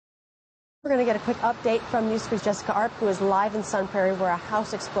We're going to get a quick update from News 3's Jessica Arp, who is live in Sun Prairie, where a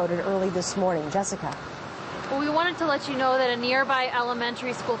house exploded early this morning. Jessica. Well, we wanted to let you know that a nearby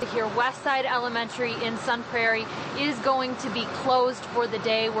elementary school here, Westside Elementary in Sun Prairie, is going to be closed for the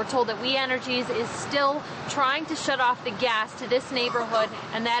day. We're told that We Energies is still trying to shut off the gas to this neighborhood,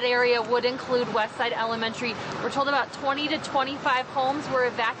 and that area would include Westside Elementary. We're told about 20 to 25 homes were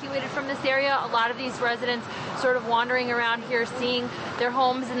evacuated from this area. A lot of these residents sort of wandering around here, seeing their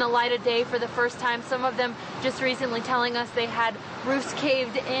homes in the light of day for the first time. Some of them just recently telling us they had roofs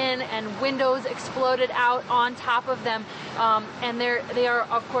caved in and windows exploded out on top of them, and they are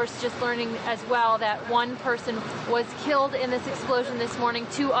of course just learning as well that one person was killed in this explosion this morning,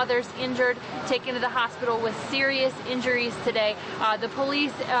 2 others injured, taken to the hospital with serious injuries today. The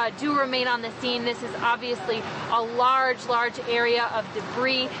police do remain on the scene. This is obviously a large area of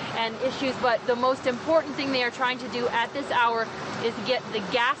debris and issues, but the most important thing they are trying to do at this hour is get the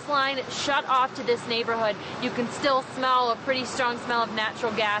gas line shut off to this neighborhood. You can still smell a pretty strong smell of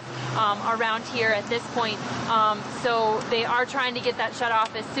natural gas around here at this point. So they are trying to get that shut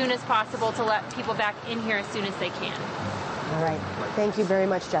off as soon as possible to let people back in here as soon as they can. All right. Thank you very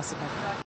much, Jessica.